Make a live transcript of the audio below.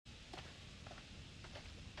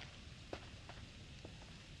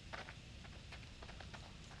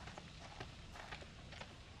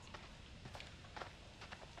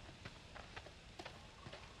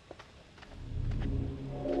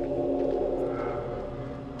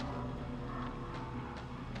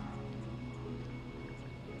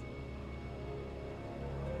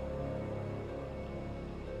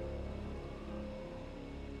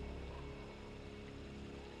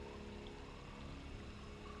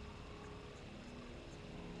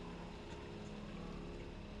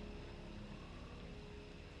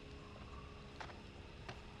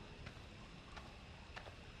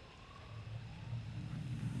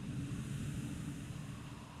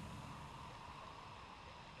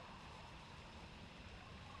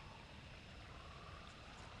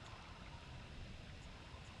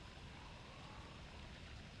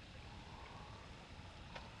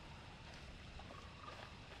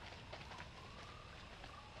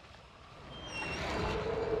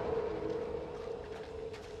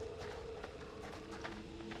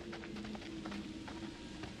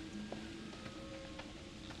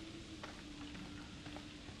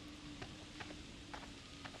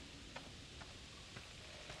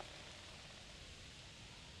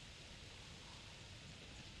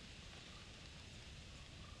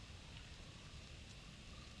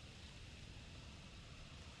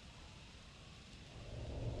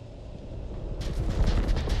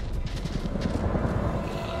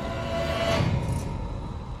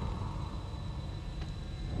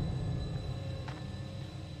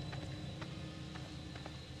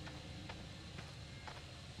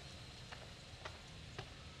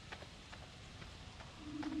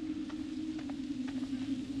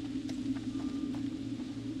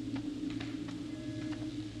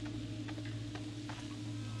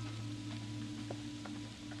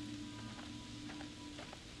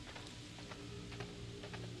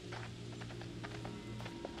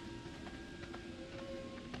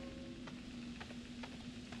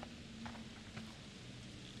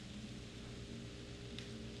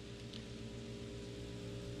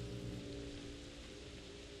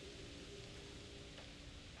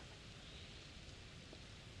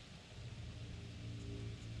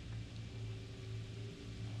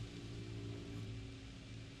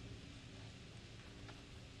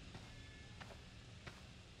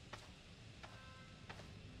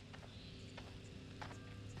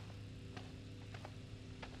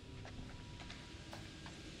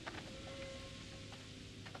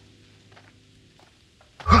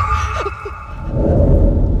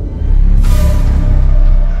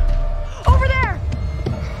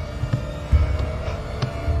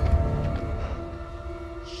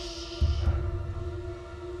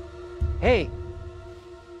Hey!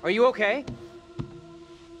 Are you okay?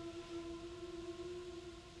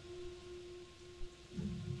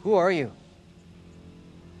 Who are you?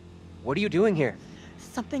 What are you doing here?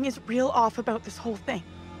 Something is real off about this whole thing.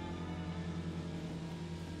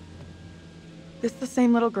 This the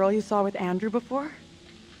same little girl you saw with Andrew before?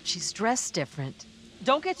 She's dressed different.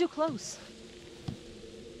 Don't get too close.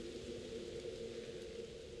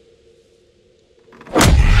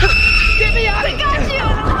 Get me out of here!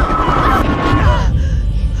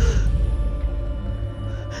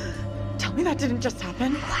 Tell me that didn't just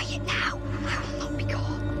happen. Quiet now. I will not be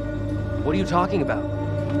caught. What are you talking about?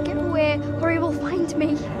 Get away, or he will find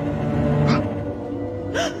me.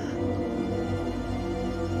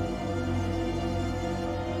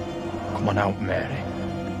 Come on out, Mary.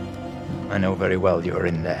 I know very well you're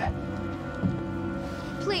in there.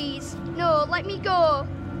 Please, no, let me go.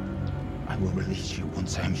 I will release you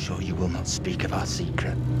once I am sure you will not speak of our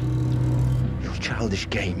secret. Your childish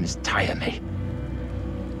games tire me.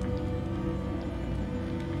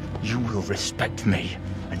 You will respect me,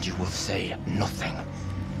 and you will say nothing.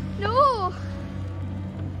 No!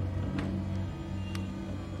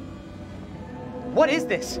 What is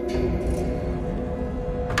this?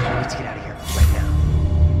 Let's get out of here right now.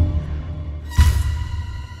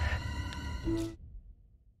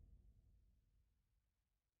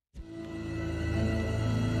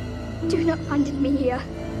 Do not abandon me here.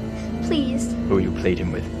 Please. Who are you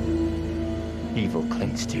pleading with? Evil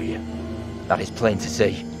clings to you. That is plain to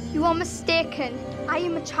see. You are mistaken. I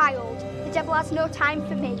am a child. The devil has no time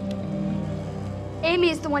for me. Amy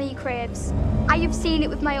is the one he craves. I have seen it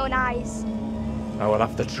with my own eyes. I will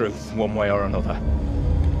have the truth, one way or another.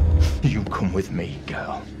 You come with me,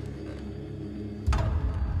 girl.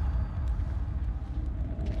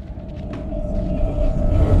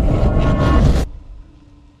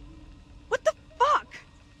 What the fuck?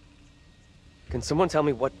 Can someone tell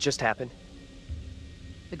me what just happened?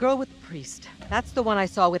 The girl with the priest. That's the one I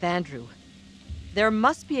saw with Andrew. There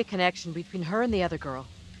must be a connection between her and the other girl.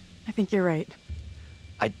 I think you're right.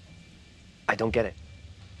 I don't get it.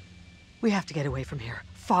 We have to get away from here.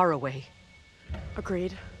 Far away.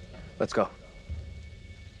 Agreed. Let's go.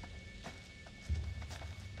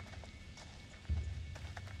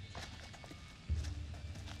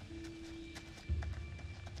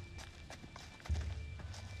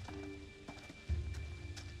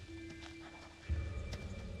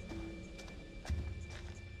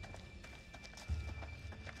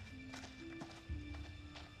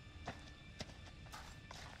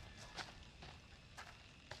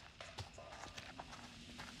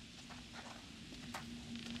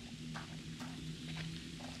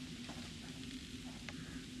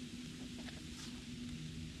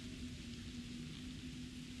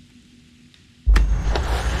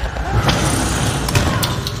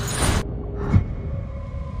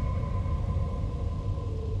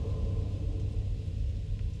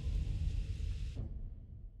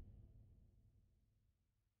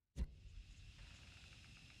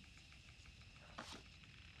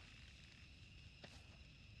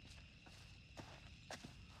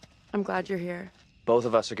 I'm glad you're here. Both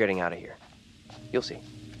of us are getting out of here. You'll see.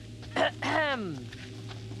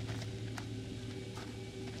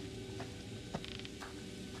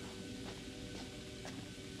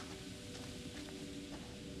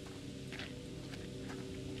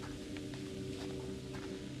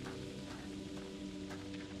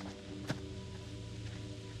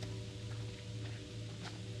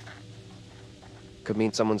 Could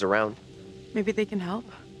mean someone's around. Maybe they can help?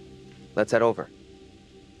 Let's head over.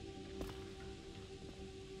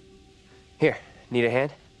 Here, need a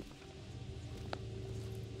hand?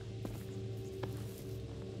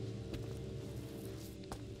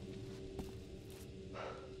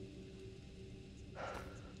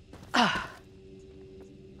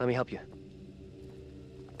 Let me help you.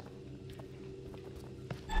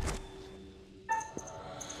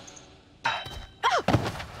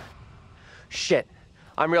 Shit,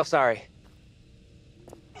 I'm real sorry.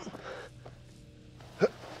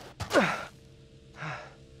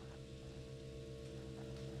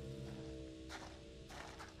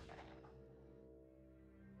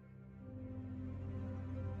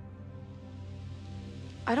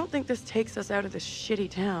 I don't think this takes us out of this shitty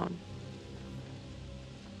town.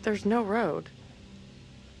 There's no road.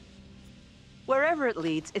 Wherever it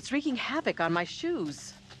leads, it's wreaking havoc on my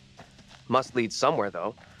shoes. Must lead somewhere,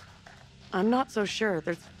 though. I'm not so sure.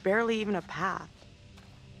 There's barely even a path.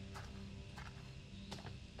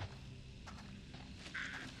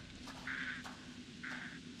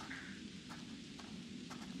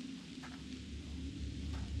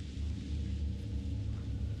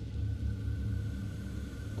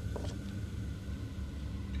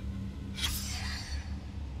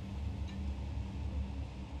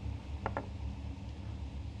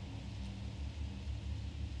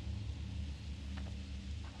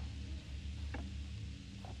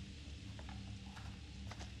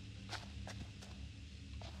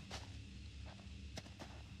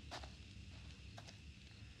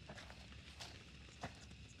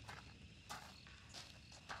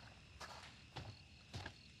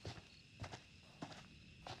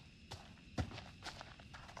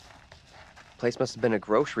 Place must have been a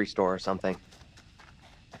grocery store or something.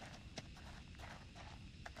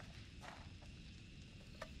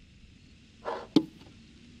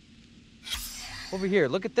 Over here,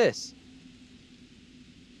 look at this.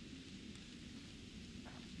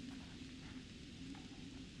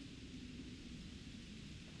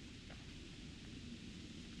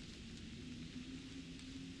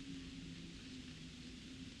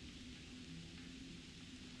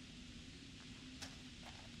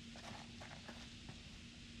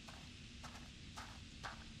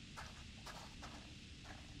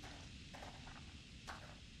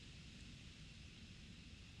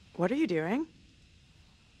 What are you doing?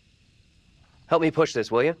 Help me push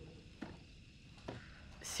this, will you?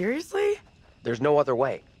 Seriously? There's no other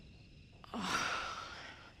way.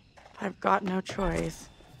 I've got no choice.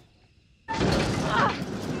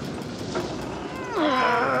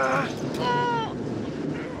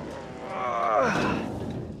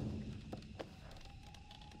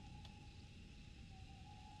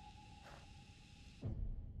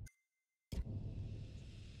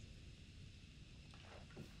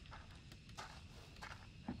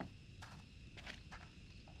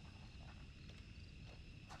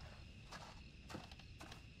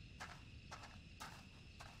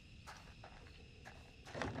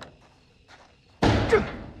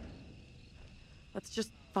 Let's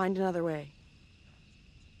just find another way.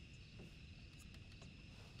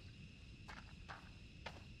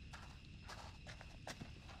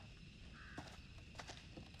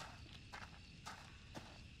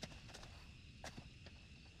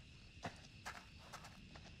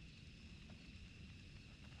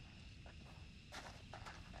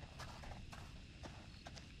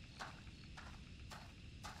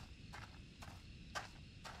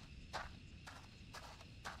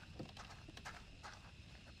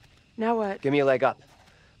 Now what? Give me a leg up.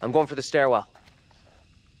 I'm going for the stairwell.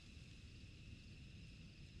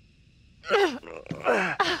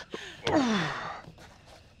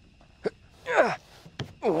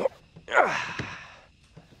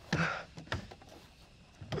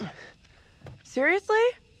 Seriously?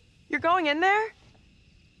 You're going in there?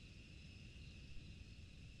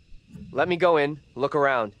 Let me go in, look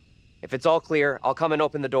around. If it's all clear, I'll come and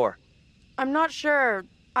open the door. I'm not sure.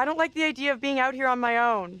 I don't like the idea of being out here on my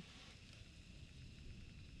own.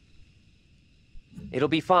 It'll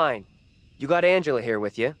be fine. You got Angela here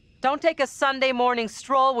with you. Don't take a Sunday morning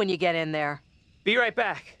stroll when you get in there. Be right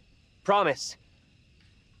back. Promise.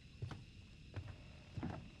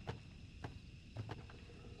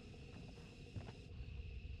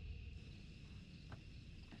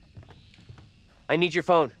 I need your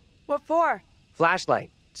phone. What for? Flashlight.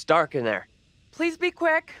 It's dark in there. Please be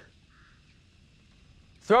quick.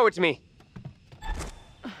 Throw it to me.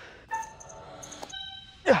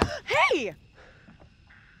 Hey!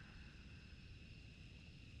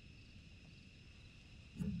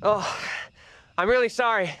 Oh, I'm really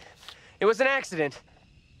sorry. It was an accident.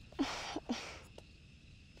 Oh,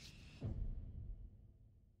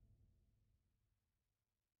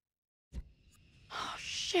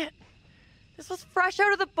 shit. This was fresh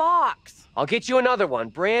out of the box. I'll get you another one,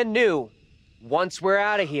 brand new, once we're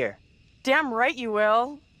out of here. Damn right you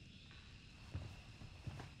will.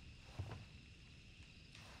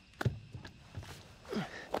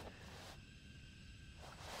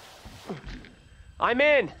 I'm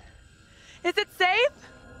in. Is it safe?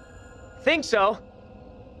 Think so.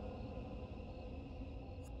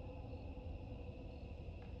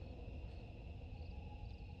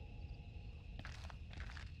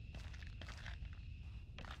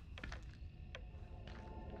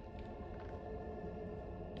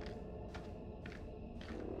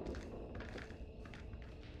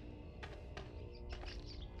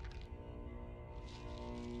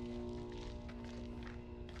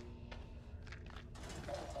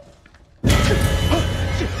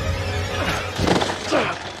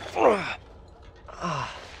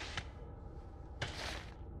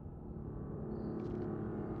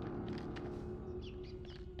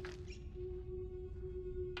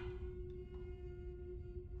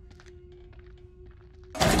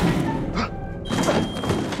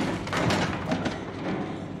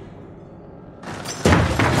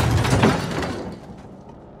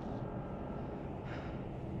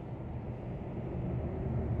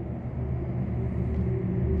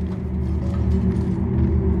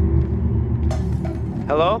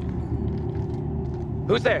 Hello?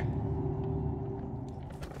 Who's there?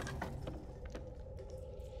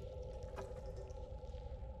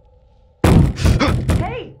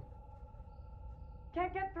 Hey!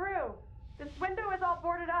 Can't get through. This window is all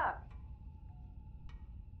boarded up.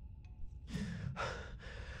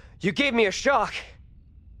 You gave me a shock.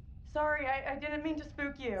 Sorry, I didn't mean to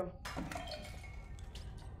spook you.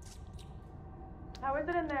 How is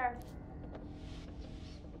it in there?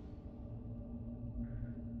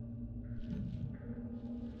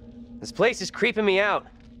 This place is creeping me out.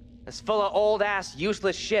 It's full of old-ass,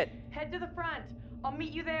 useless shit. Head to the front. I'll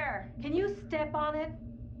meet you there. Can you step on it?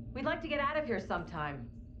 We'd like to get out of here sometime.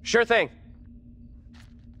 Sure thing.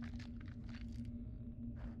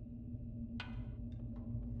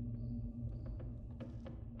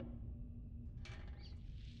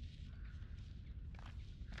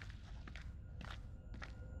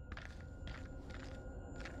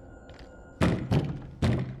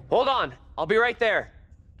 Hold on. I'll be right there.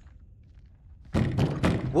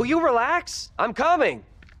 Will you relax? I'm coming.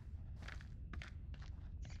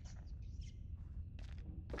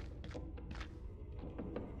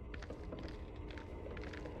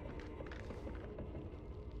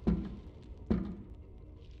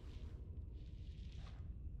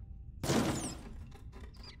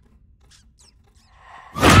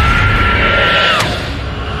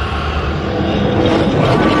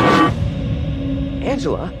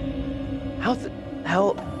 Angela? How the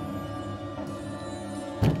hell?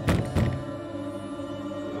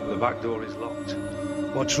 The back door is locked.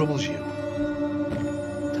 What troubles you?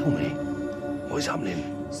 Tell me, what is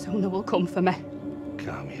happening? Soon they will come for me.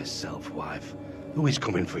 Calm yourself, wife. Who is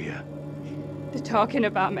coming for you? They're talking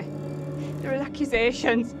about me. There are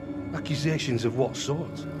accusations. Accusations of what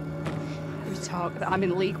sort? There's talk that I'm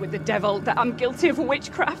in league with the devil, that I'm guilty of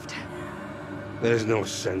witchcraft. There's no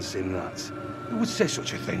sense in that. Who would say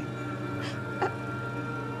such a thing?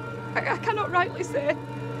 I cannot rightly say.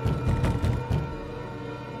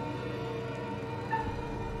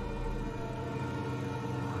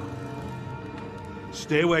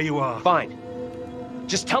 Stay where you are. Fine.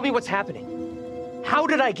 Just tell me what's happening. How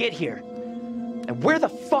did I get here? And where the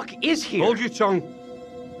fuck is here? Hold your tongue.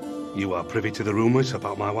 You are privy to the rumors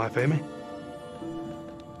about my wife, Amy?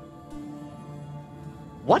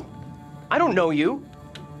 What? I don't know you.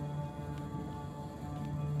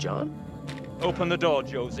 John? Open the door,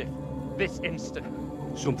 Joseph. This instant.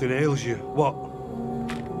 Something ails you. What?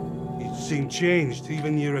 You seem changed,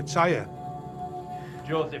 even your attire.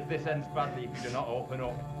 Joseph, this ends badly if you do not open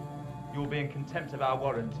up. You will be in contempt of our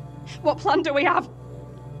warrant. What plan do we have?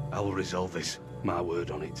 I will resolve this. My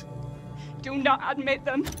word on it. Do not admit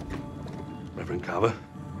them. Reverend Carver.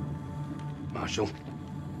 Marshal.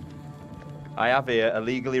 I have here a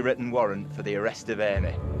legally written warrant for the arrest of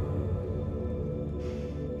Amy.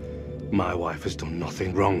 My wife has done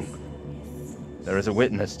nothing wrong. There is a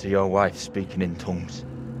witness to your wife speaking in tongues.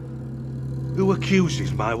 Who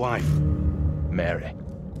accuses my wife? Mary.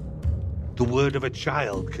 The word of a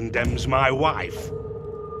child condemns my wife.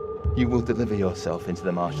 You will deliver yourself into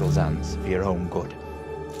the Marshal's hands for your own good.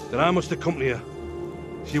 Then I must accompany her.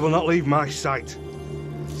 She will not leave my sight.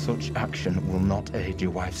 Such action will not aid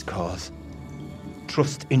your wife's cause.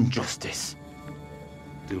 Trust in justice.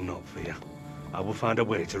 Do not fear. I will find a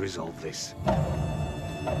way to resolve this.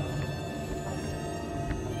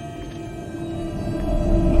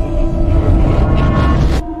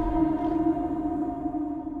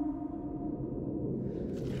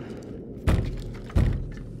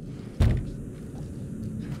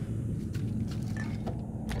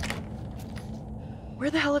 Where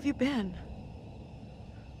the hell have you been?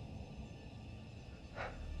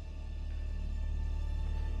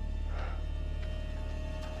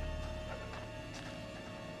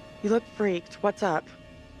 You look freaked. What's up?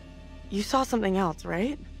 You saw something else,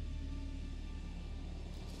 right?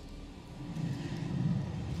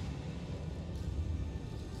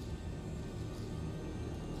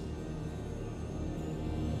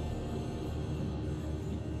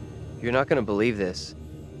 You're not gonna believe this,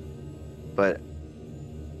 but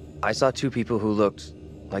I saw two people who looked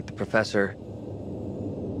like the professor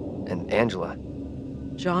and Angela.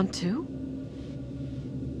 John, too?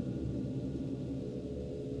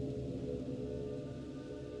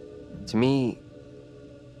 To me,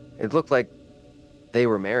 it looked like they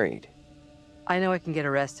were married. I know I can get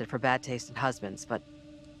arrested for bad taste in husbands, but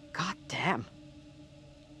god damn.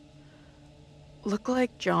 Look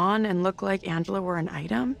like John and look like Angela were an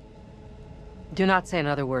item? Do not say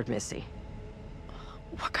another word, Missy.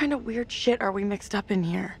 What kind of weird shit are we mixed up in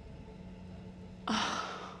here?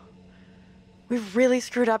 We've really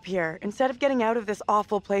screwed up here. Instead of getting out of this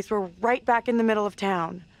awful place, we're right back in the middle of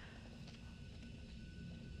town.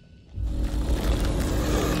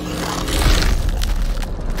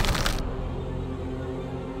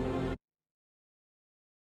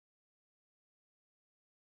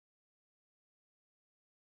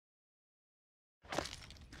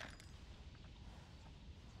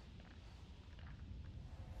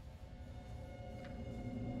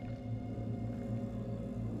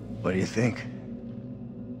 What do you think?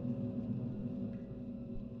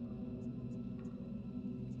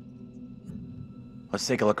 Let's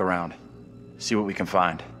take a look around. See what we can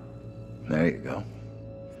find. There you go.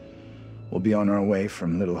 We'll be on our way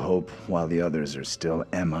from Little Hope while the others are still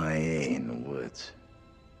MIA in the woods.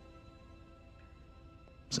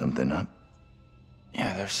 Something up?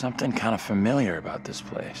 Yeah, there's something kind of familiar about this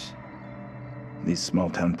place. These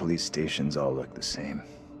small-town police stations all look the same.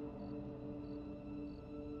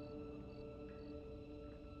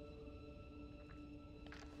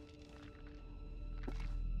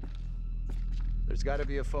 There's gotta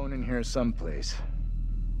be a phone in here someplace.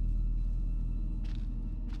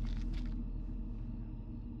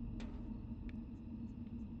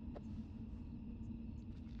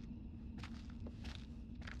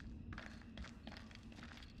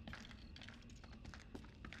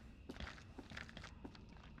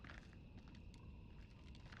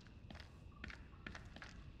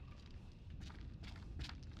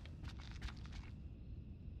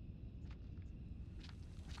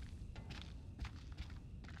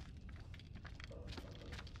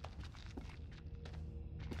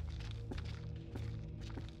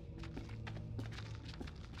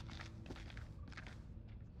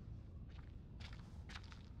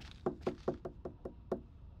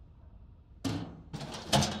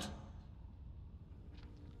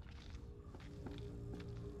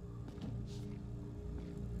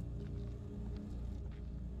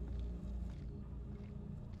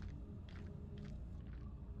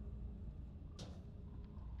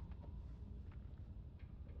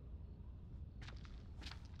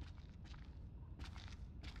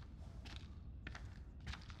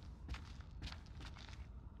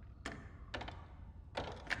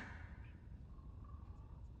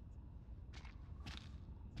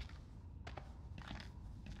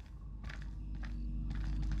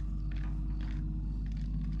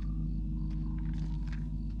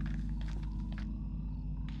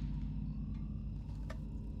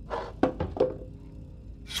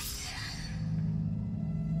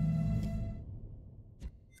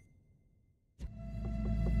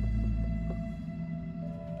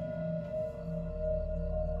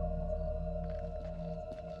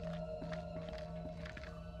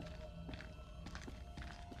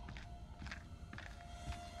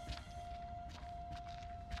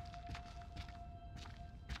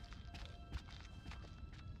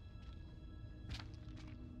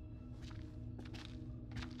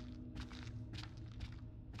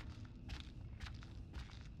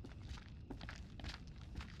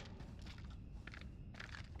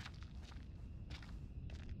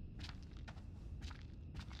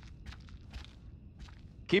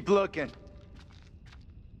 Keep looking.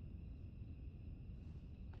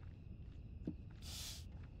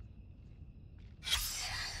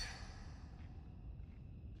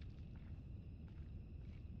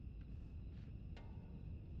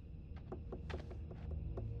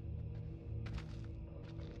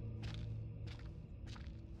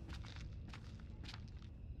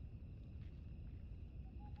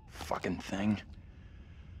 Fucking thing.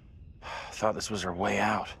 Thought this was our way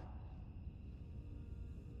out.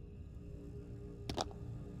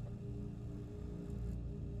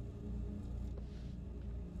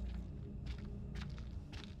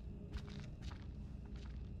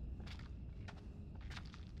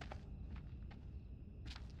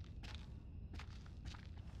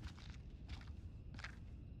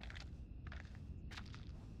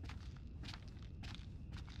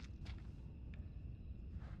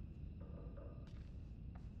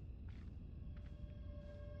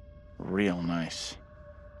 Real nice.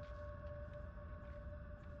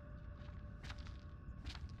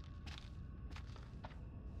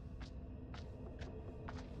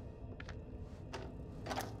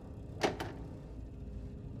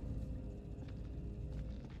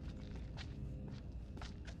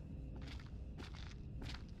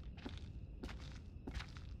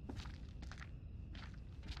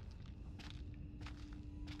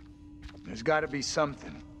 There's gotta be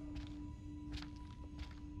something.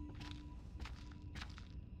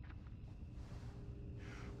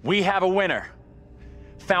 We have a winner.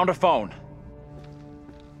 Found a phone.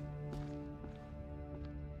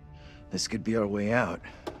 This could be our way out.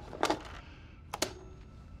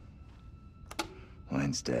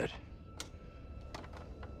 Line's dead.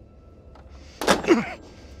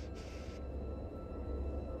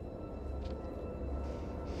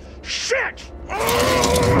 Shit!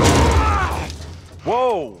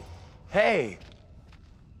 Whoa! Hey!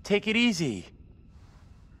 Take it easy.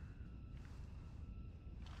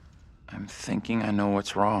 I'm thinking I know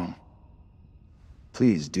what's wrong.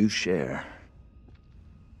 Please do share.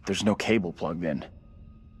 There's no cable plugged in.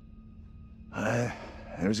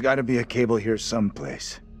 There's gotta be a cable here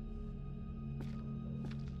someplace.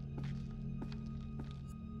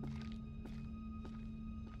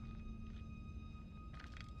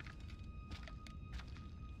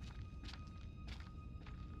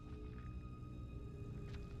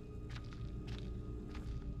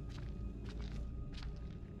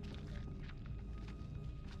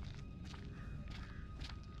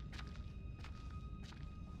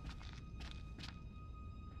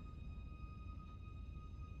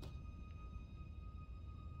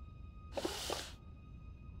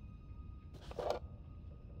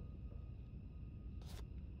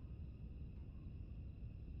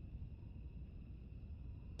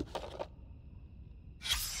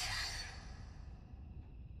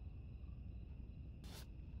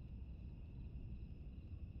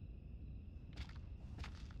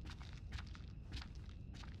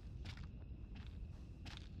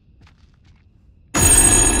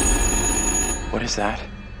 What is that?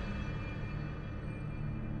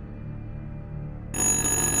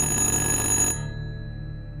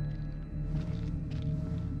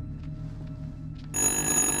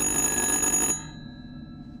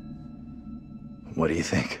 What do you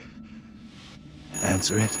think?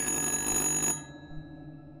 Answer it.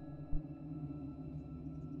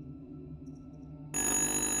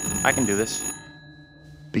 I can do this.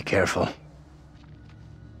 Be careful.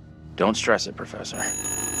 Don't stress it, Professor.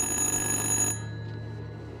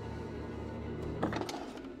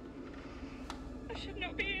 I should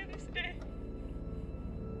not be here this day.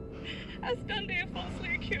 I stand here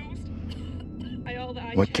falsely accused.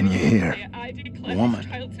 What can you hear? Woman.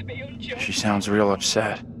 She sounds real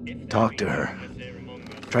upset. Talk to her.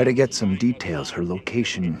 Try to get some details, her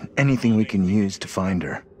location, anything we can use to find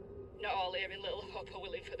her. Not all here in Little Hope are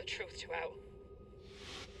willing for the truth to out.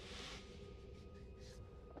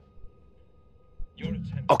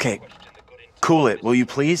 Okay, cool it, will you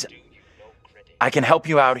please? I can help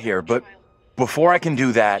you out here, but before I can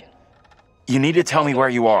do that, you need to tell me where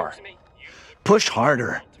you are. Push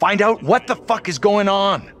harder. Find out what the fuck is going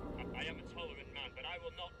on.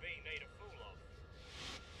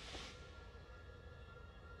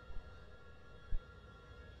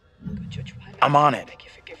 I'm on it.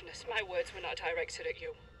 My words were not directed at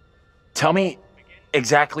you. Tell me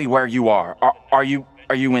exactly where you are. Are you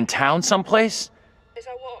in town someplace? As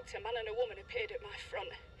I walked, a man and a woman appeared at my front.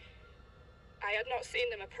 I had not seen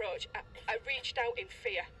them approach. I reached out in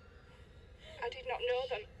fear. I did not know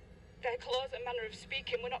them. Their clothes and manner of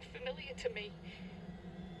speaking were not familiar to me.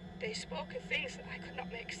 They spoke of things that I could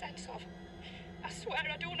not make sense of. I swear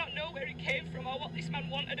I do not know where it came from or what this man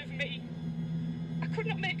wanted of me. I could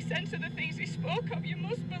not make sense of the things he spoke of. You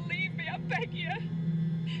must believe me, I beg you.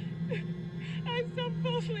 I'm so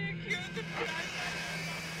falsely accused of crime.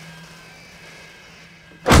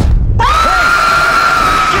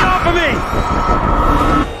 Get off of me!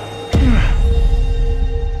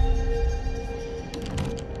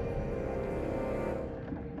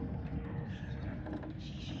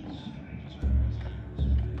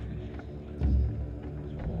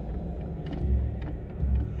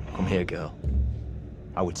 Come here, girl.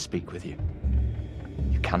 I would speak with you.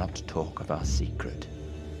 You cannot talk of our secret.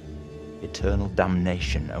 Eternal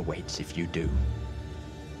damnation awaits if you do.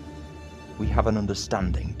 We have an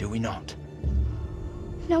understanding, do we not?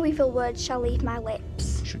 No evil word shall leave my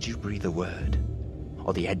lips. Should you breathe a word,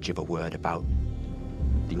 or the edge of a word about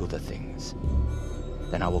the other things,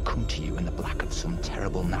 then I will come to you in the black of some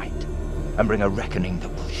terrible night, and bring a reckoning that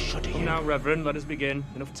will shudder you. Come now, Reverend, let us begin.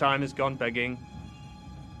 Enough time has gone begging.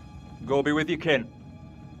 Go be with your kin.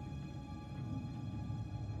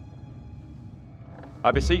 I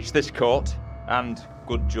beseech this court, and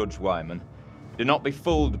good Judge Wyman, do not be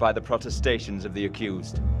fooled by the protestations of the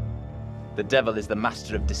accused. The devil is the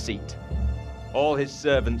master of deceit. All his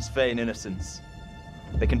servants feign innocence.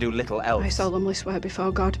 They can do little else. I solemnly swear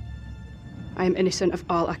before God, I am innocent of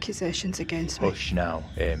all accusations against me. Hush now,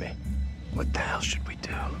 Amy. What the hell should we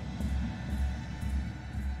do?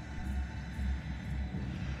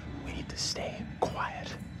 We need to stay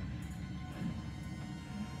quiet.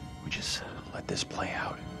 We just let this play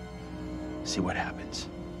out. See what happens.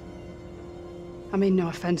 I mean no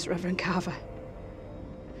offense, Reverend Carver.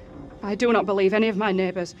 I do not believe any of my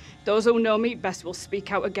neighbors. Those who know me best will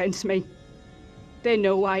speak out against me. They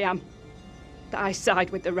know who I am. That I side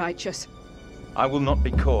with the righteous. I will not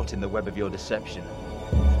be caught in the web of your deception.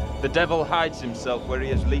 The devil hides himself where he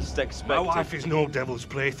is least expected. My wife is no devil's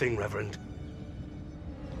plaything, Reverend.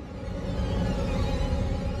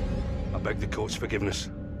 I beg the court's forgiveness.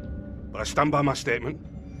 But I stand by my statement.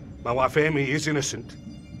 My wife Amy is innocent.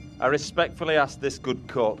 I respectfully ask this good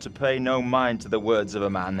court to pay no mind to the words of a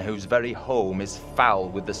man whose very home is foul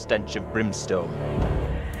with the stench of brimstone.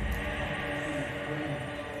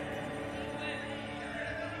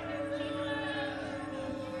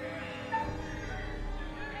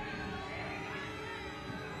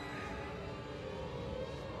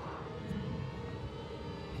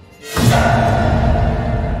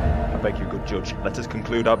 I beg you, good judge, let us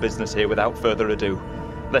conclude our business here without further ado,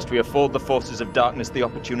 lest we afford the forces of darkness the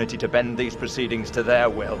opportunity to bend these proceedings to their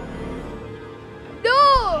will.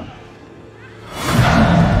 No!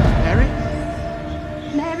 Mary?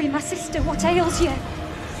 Mary, my sister, what ails you?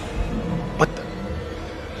 What the?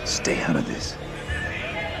 Stay out of this.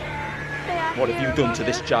 What have you done to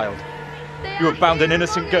this child? You have bound an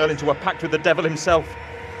innocent girl into a pact with the devil himself.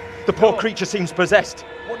 The poor creature seems possessed.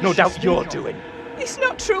 No doubt you're doing. It's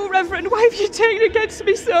not true, Reverend. Why have you taken against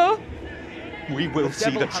me so? We will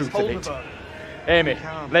see the truth of it. Amy,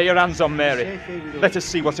 lay your hands on Mary. Let us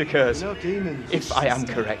see what occurs. If I am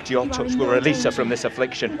correct, your touch will release her from this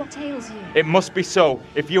affliction. What ails you? It must be so,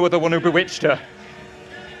 if you are the one who bewitched her.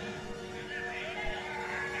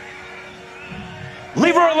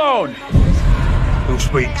 Leave her alone! Who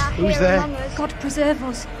speaks? Who's there? God preserve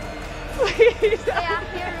us. Please. They are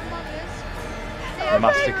here among us. They The are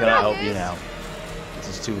Master here cannot among help you us. now. It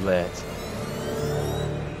is too late.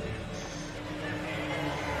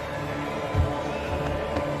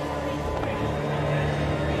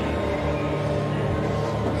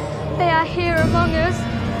 They are here among us.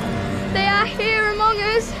 They are here among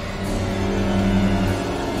us.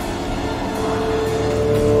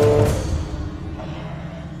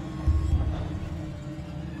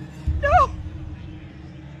 No!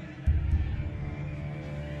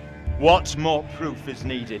 What more proof is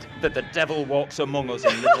needed that the devil walks among us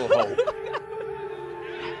in Little Hope?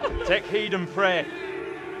 Take heed and pray.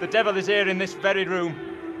 The devil is here in this very room.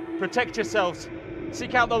 Protect yourselves.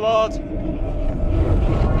 Seek out the Lord.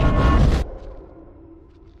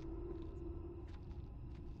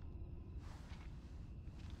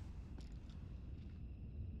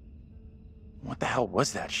 What the hell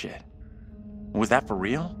was that shit? Was that for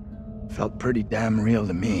real? Felt pretty damn real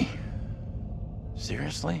to me.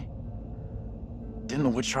 Seriously? Didn't the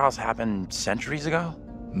witch trials happen centuries ago?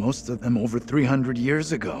 Most of them over 300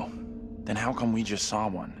 years ago. Then how come we just saw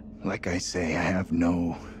one? Like I say, I have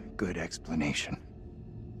no good explanation.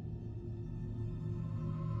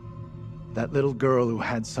 That little girl who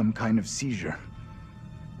had some kind of seizure.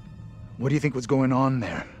 What do you think was going on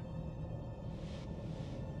there?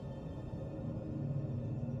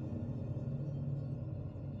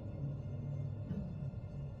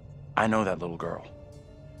 I know that little girl.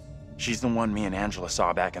 She's the one me and Angela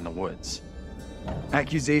saw back in the woods.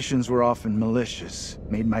 Accusations were often malicious,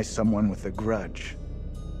 made by someone with a grudge.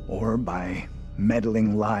 Or by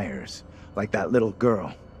meddling liars, like that little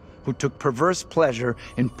girl, who took perverse pleasure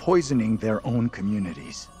in poisoning their own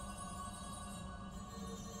communities.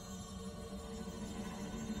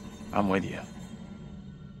 I'm with you.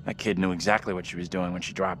 That kid knew exactly what she was doing when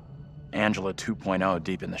she dropped Angela 2.0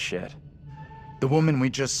 deep in the shit. The woman we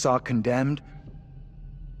just saw condemned,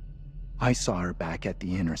 I saw her back at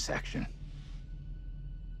the intersection.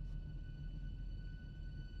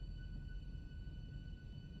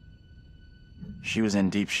 She was in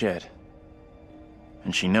deep shit.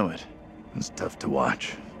 And she knew it. It's tough to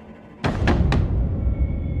watch.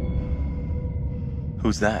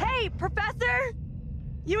 Who's that? Hey, Professor!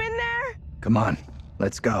 You in there? Come on,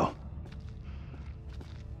 let's go.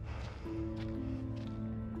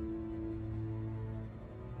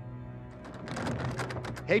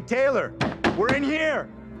 Hey, Taylor! We're in here!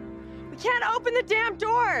 We can't open the damn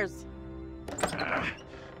doors!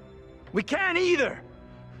 We can't either!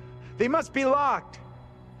 They must be locked.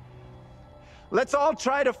 Let's all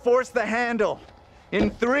try to force the handle. In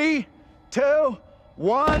 3, 2,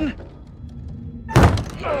 1...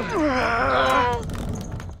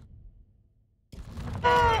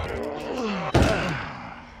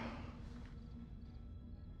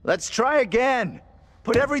 Let's try again.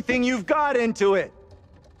 Put everything you've got into it.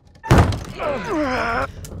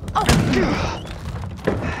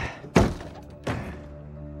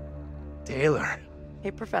 Taylor. Hey,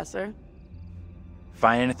 Professor.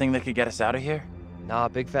 Find anything that could get us out of here? Nah,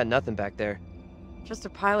 big fat nothing back there. Just a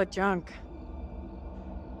pile of junk.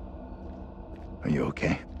 Are you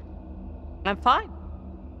okay? I'm fine.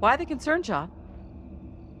 Why the concern, John?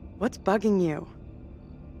 What's bugging you?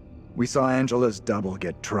 We saw Angela's double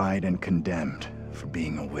get tried and condemned for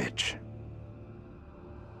being a witch.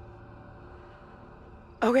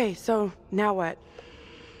 Okay, so now what?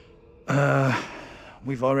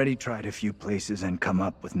 We've already tried a few places and come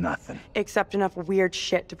up with nothing. Except enough weird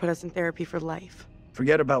shit to put us in therapy for life.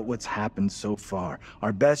 Forget about what's happened so far.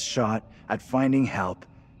 Our best shot at finding help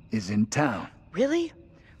is in town. Really?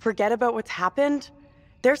 Forget about what's happened?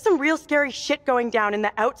 There's some real scary shit going down in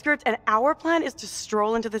the outskirts, and our plan is to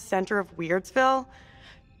stroll into the center of Weirdsville.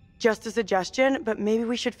 Just a suggestion, but maybe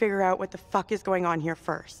we should figure out what the fuck is going on here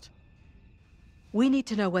first. We need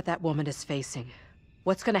to know what that woman is facing.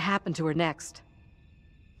 What's gonna happen to her next?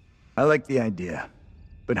 I like the idea,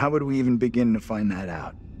 but how would we even begin to find that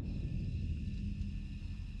out?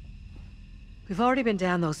 We've already been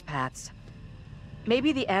down those paths.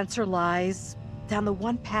 Maybe the answer lies down the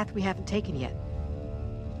one path we haven't taken yet.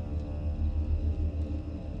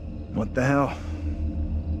 What the hell?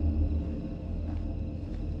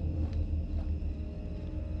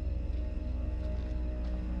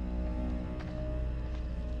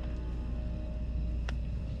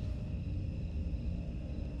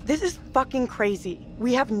 This is fucking crazy.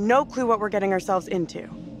 We have no clue what we're getting ourselves into.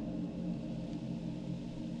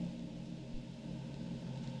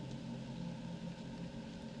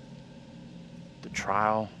 The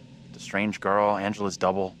trial, the strange girl, Angela's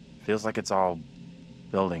double. Feels like it's all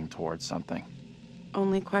building towards something.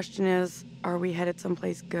 Only question is, are we headed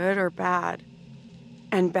someplace good or bad?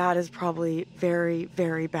 And bad is probably very,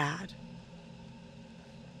 very bad.